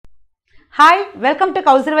Hi, welcome to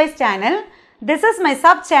Kauserwise channel. This is my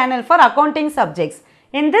sub channel for accounting subjects.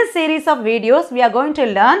 In this series of videos, we are going to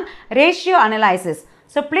learn ratio analysis.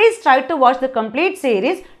 So please try to watch the complete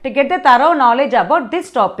series to get the thorough knowledge about this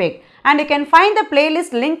topic. And you can find the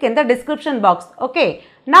playlist link in the description box. Okay,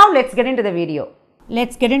 now let's get into the video.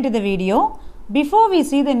 Let's get into the video. Before we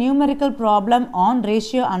see the numerical problem on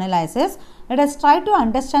ratio analysis, let us try to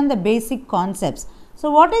understand the basic concepts. So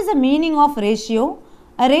what is the meaning of ratio?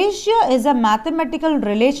 A ratio is a mathematical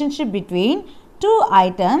relationship between two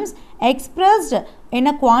items expressed in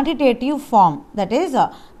a quantitative form. That is,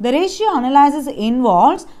 the ratio analysis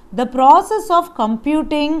involves the process of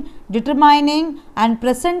computing, determining and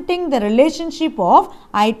presenting the relationship of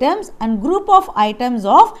items and group of items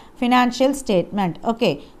of financial statement.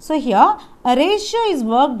 Okay, so here a ratio is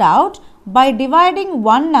worked out by dividing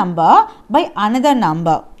one number by another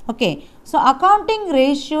number. Okay, so accounting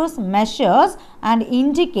ratios measures and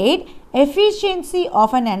indicate efficiency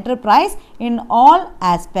of an enterprise in all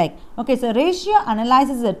aspects. Okay, so ratio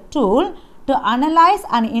analysis is a tool to analyze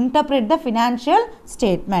and interpret the financial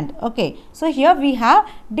statement. Okay, so here we have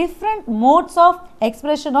different modes of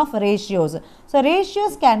expression of ratios. So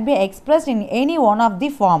ratios can be expressed in any one of the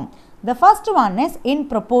form. The first one is in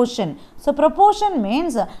proportion. So proportion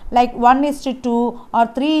means like 1:2 or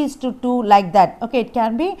 3:2 like that. Okay, it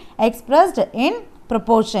can be expressed in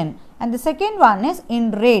proportion. And the second one is in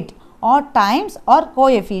rate or times or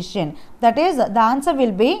coefficient. That is, the answer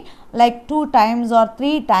will be like 2 times or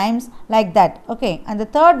 3 times like that. Okay, and the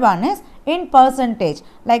third one is in percentage,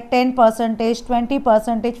 like 10%,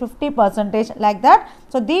 20%, 50% like that.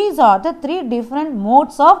 So these are the three different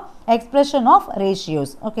modes of expression of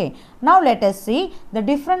ratios. Okay, now let us see the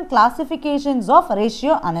different classifications of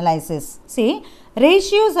ratio analysis. See,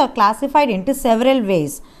 ratios are classified into several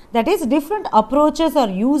ways. That is, different approaches are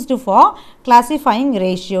used for classifying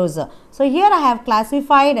ratios. So here I have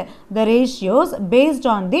classified the ratios based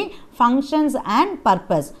on the functions and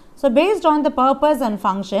purpose. So based on the purpose and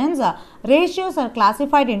functions, ratios are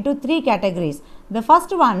classified into three categories. The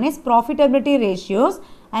first one is profitability ratios,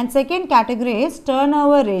 and second category is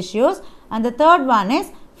turnover ratios, and the third one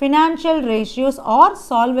is financial ratios or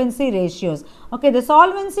solvency ratios. Okay, the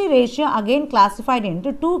solvency ratio again classified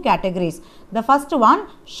into two categories. The first one,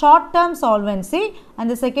 short term solvency, and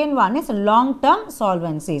the second one is long term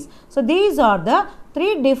solvencies. So these are the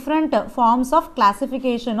three different forms of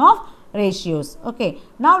classification of ratios. Okay,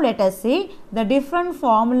 now let us see the different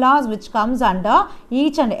formulas which comes under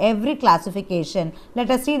each and every classification. Let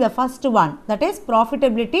us see the first one, that is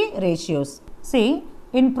profitability ratios. See,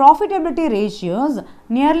 in profitability ratios,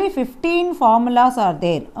 nearly 15 formulas are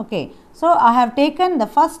there. Okay, so I have taken the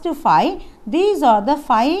first 5. These are the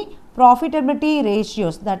 5 profitability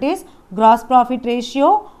ratios, that is gross profit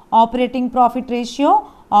ratio, operating profit ratio,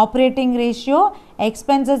 operating ratio,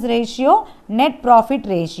 expenses ratio, net profit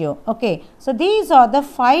ratio. Okay, so these are the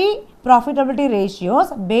 5 profitability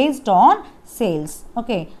ratios based on sales.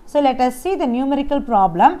 Okay, so let us see the numerical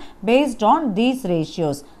problem based on these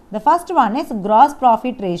ratios. The first one is gross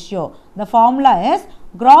profit ratio. The formula is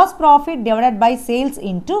gross profit divided by sales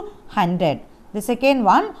into 100. The second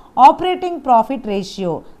one, operating profit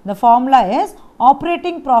ratio. The formula is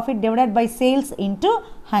operating profit divided by sales into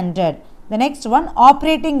 100. The next one,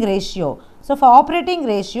 operating ratio. So for operating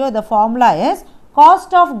ratio, the formula is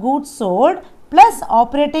cost of goods sold plus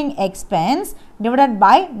operating expense divided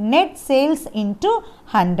by net sales into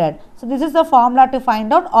 100. So this is the formula to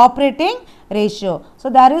find out operating ratio. So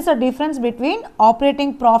there is a difference between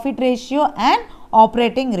operating profit ratio and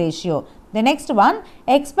operating ratio. The next one,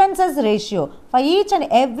 expenses ratio. For each and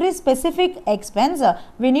every specific expense,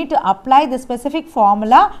 we need to apply the specific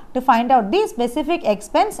formula to find out the specific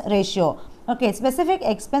expense ratio. Okay, specific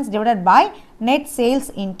expense divided by net sales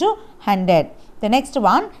into 100. The next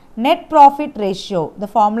one, net profit ratio. The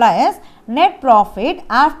formula is net profit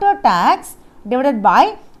after tax divided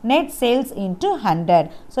by net sales into 100.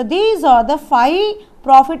 So these are the 5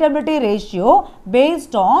 profitability ratio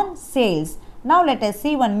based on sales. Now let us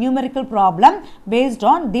see one numerical problem based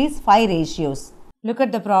on these 5 ratios. Look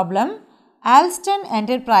at the problem. Alston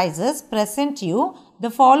Enterprises present you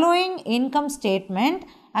the following income statement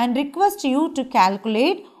and request you to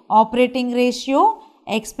calculate operating ratio,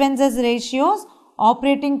 expenses ratios,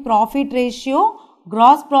 operating profit ratio,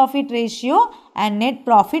 gross profit ratio and net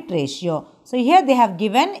profit ratio. So here they have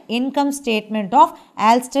given income statement of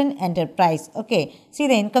Alston Enterprise. Okay, see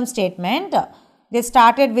the income statement. They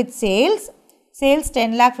started with sales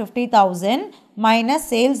 10,50,000 minus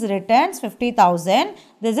sales returns 50,000.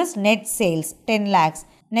 This is net sales 10 lakhs.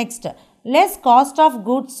 Next, less cost of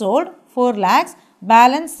goods sold 4 lakhs,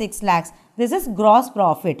 balance 6 lakhs. this is gross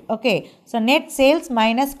profit. Okay, so net sales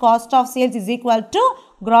minus cost of sales is equal to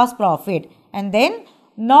gross profit. And then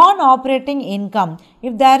non-operating income.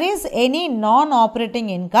 If there is any non-operating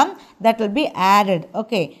income, that will be added.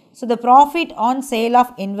 Okay, so the profit on sale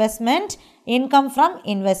of investment, income from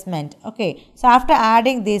investment. Okay, so after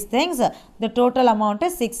adding these things, the total amount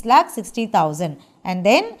is 6,60,000. And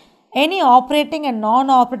then any operating and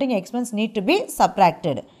non-operating expense need to be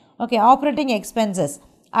subtracted. Okay, operating expenses,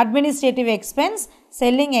 administrative expense,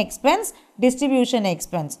 selling expense, distribution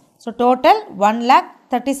expense. So total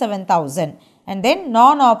 1,37,000. And then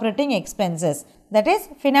non-operating expenses, that is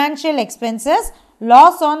financial expenses,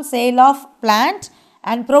 loss on sale of plant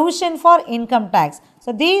and provision for income tax.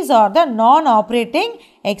 So these are the non-operating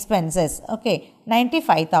expenses. Okay,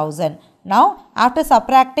 95,000. Now after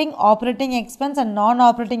subtracting operating expense and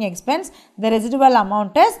non-operating expense, the residual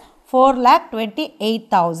amount is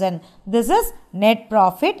 4,28,000. This is net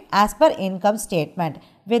profit as per income statement.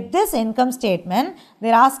 With this income statement,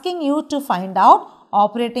 they are asking you to find out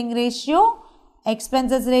operating ratio,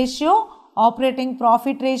 expenses ratio, operating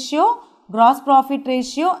profit ratio, gross profit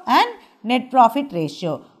ratio and net profit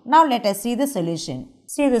ratio. Now let us see the solution.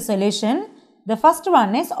 See the solution. The first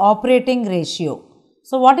one is operating ratio.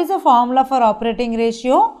 So what is the formula for operating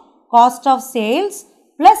ratio? Cost of sales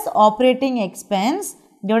plus operating expense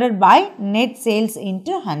divided by net sales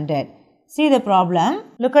into 100. See the problem.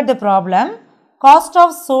 Look at the problem. Cost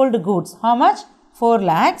of sold goods. How much? 4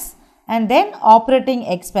 lakhs. And then operating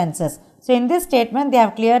expenses. So in this statement, they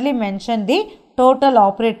have clearly mentioned the total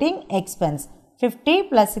operating expense. 50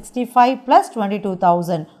 plus 65 plus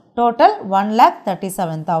 22,000. Total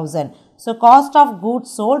 1,37,000. So cost of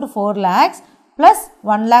goods sold 4 lakhs plus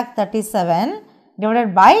 1,37,000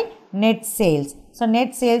 divided by net sales. So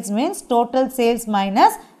net sales means total sales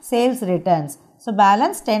minus sales returns. So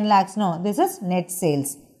balance 10 lakhs. No, this is net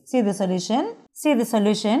sales. See the solution. See the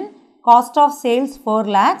solution. Cost of sales 4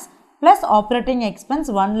 lakhs plus operating expense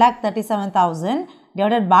 1,37,000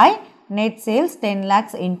 divided by net sales 10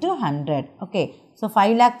 lakhs into 100. Okay. So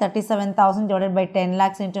 5,37,000 divided by 10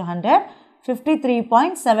 lakhs into 100,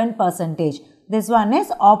 53.7%. This one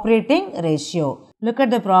is operating ratio. Look at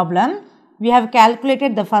the problem. We have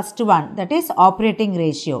calculated the first one, that is operating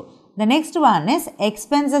ratio. The next one is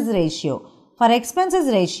expenses ratio. For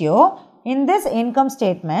expenses ratio, in this income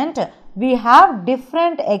statement, we have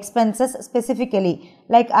different expenses specifically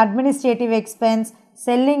like administrative expense,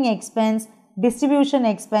 selling expense, distribution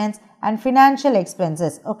expense and financial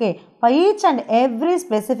expenses. Okay, for each and every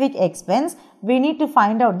specific expense, we need to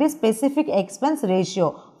find out the specific expense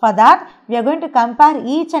ratio. For that, we are going to compare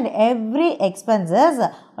each and every expenses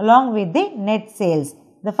along with the net sales.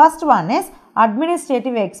 The first one is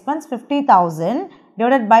administrative expense 50,000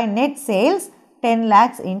 divided by net sales 10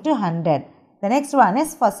 lakhs into 100. The next one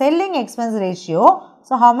is for selling expense ratio.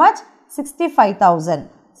 So how much? 65,000.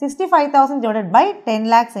 65,000 divided by 10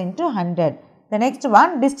 lakhs into 100. The next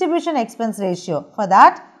one, distribution expense ratio. For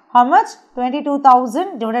that, how much?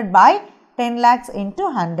 22,000 divided by 10 lakhs into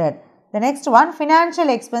 100. The next one, financial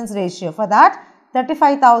expense ratio. For that,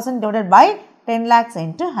 35,000 divided by 10 lakhs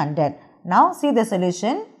into 100. Now see the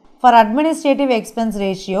solution. For administrative expense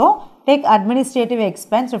ratio, take administrative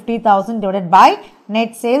expense 50,000 divided by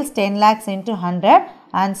net sales 10 lakhs into 100.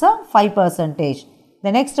 Answer 5%.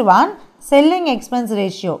 The next one, selling expense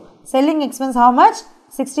ratio. Selling expense how much?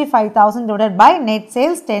 65,000 divided by net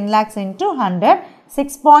sales 10 lakhs into 100,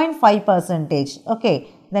 6.5%. Okay.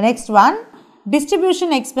 The next one,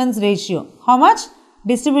 distribution expense ratio. How much?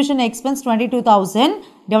 Distribution expense 22,000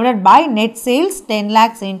 divided by net sales 10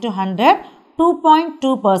 lakhs into 100,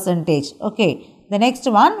 2.2%. Okay. The next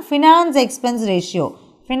one, finance expense ratio.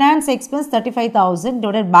 Finance expense 35,000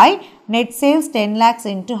 divided by net sales 10 lakhs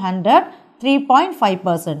into 100,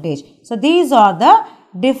 3.5%. So these are the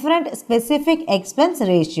different specific expense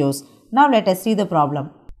ratios. Now let us see the problem.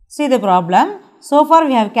 See the problem. So far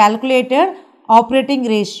we have calculated operating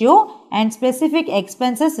ratio and specific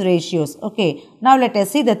expenses ratios. Okay. Now let us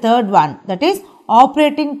see the third one, that is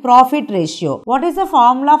operating profit ratio. What is the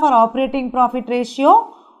formula for operating profit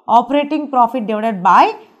ratio? Operating profit divided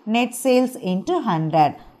by net sales into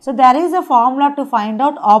 100. So there is a formula to find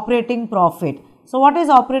out operating profit. So what is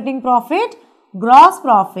operating profit? Gross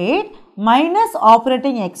profit minus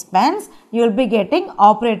operating expense, you will be getting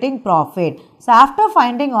operating profit. So after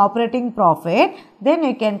finding operating profit, then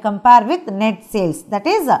you can compare with net sales, that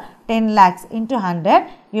is 10 lakhs into 100,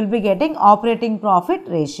 you will be getting operating profit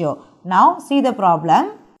ratio. Now see the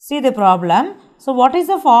problem. See the problem. So what is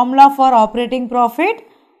the formula for operating profit?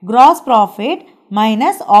 Gross profit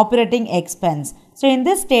minus operating expense. So in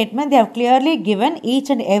this statement, they have clearly given each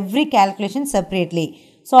and every calculation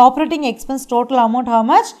separately. So operating expense total amount how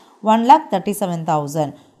much?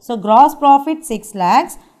 1,37,000. So gross profit 6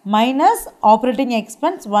 lakhs minus operating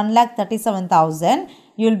expense 1,37,000.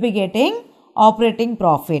 You will be getting operating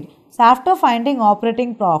profit. So after finding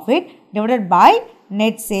operating profit divided by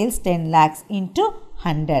net sales 10 lakhs into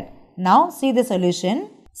 100. Now see the solution.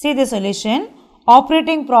 See the solution.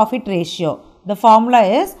 Operating profit ratio. The formula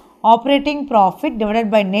is operating profit divided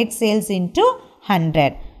by net sales into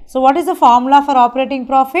 100. So what is the formula for operating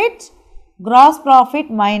profit? Gross profit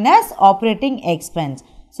minus operating expense.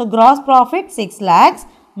 So gross profit 6 lakhs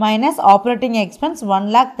minus operating expense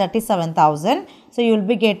 1,37,000. So you will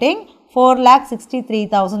be getting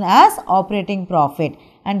 4,63,000 as operating profit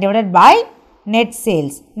and divided by net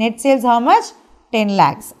sales. Net sales how much? 10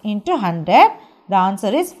 lakhs into 100. The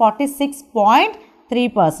answer is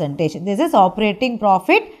 46.3%. This is operating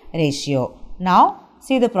profit ratio. Now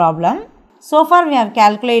see the problem. So far we have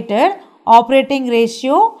calculated operating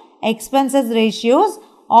ratio, expenses ratios,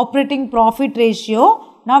 operating profit ratio.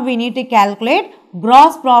 Now we need to calculate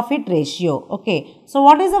gross profit ratio. Okay. So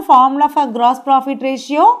what is the formula for gross profit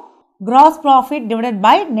ratio? Gross profit divided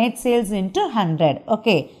by net sales into 100.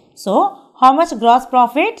 Okay. So how much gross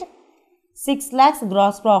profit? 6 lakhs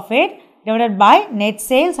gross profit divided by net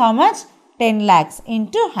sales how much? 10 lakhs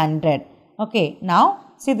into 100. Okay.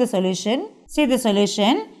 Now see the solution. See the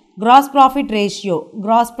solution. Gross profit ratio.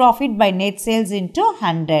 Gross profit by net sales into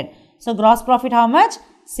 100. So gross profit how much?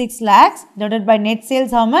 6 lakhs divided by net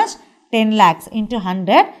sales how much? 10 lakhs into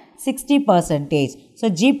 100, 60%. So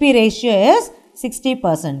GP ratio is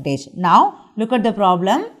 60%. Now look at the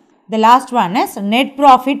problem. The last one is net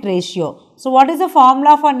profit ratio. So what is the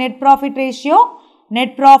formula for net profit ratio?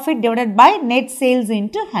 Net profit divided by net sales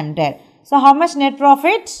into 100. So how much net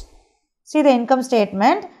profit? See the income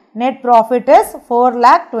statement. Net profit is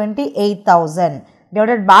 4,28,000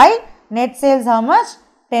 divided by net sales how much?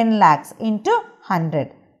 10 lakhs into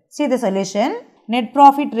 100. See the solution. Net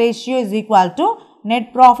profit ratio is equal to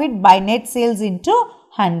net profit by net sales into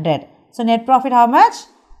 100. So net profit how much?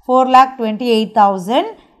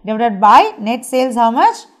 4,28,000 divided by net sales how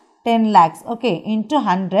much? 10 lakhs. Okay, into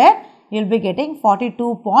 100 you will be getting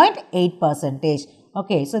 42.8%.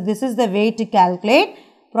 Okay, so this is the way to calculate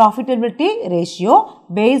profitability ratio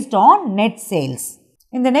based on net sales.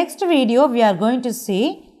 In the next video, we are going to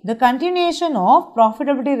see the continuation of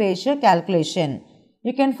profitability ratio calculation.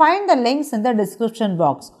 You can find the links in the description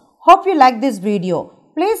box. Hope you like this video.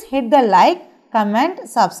 Please hit the like, comment,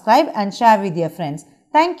 subscribe and share with your friends.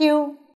 Thank you.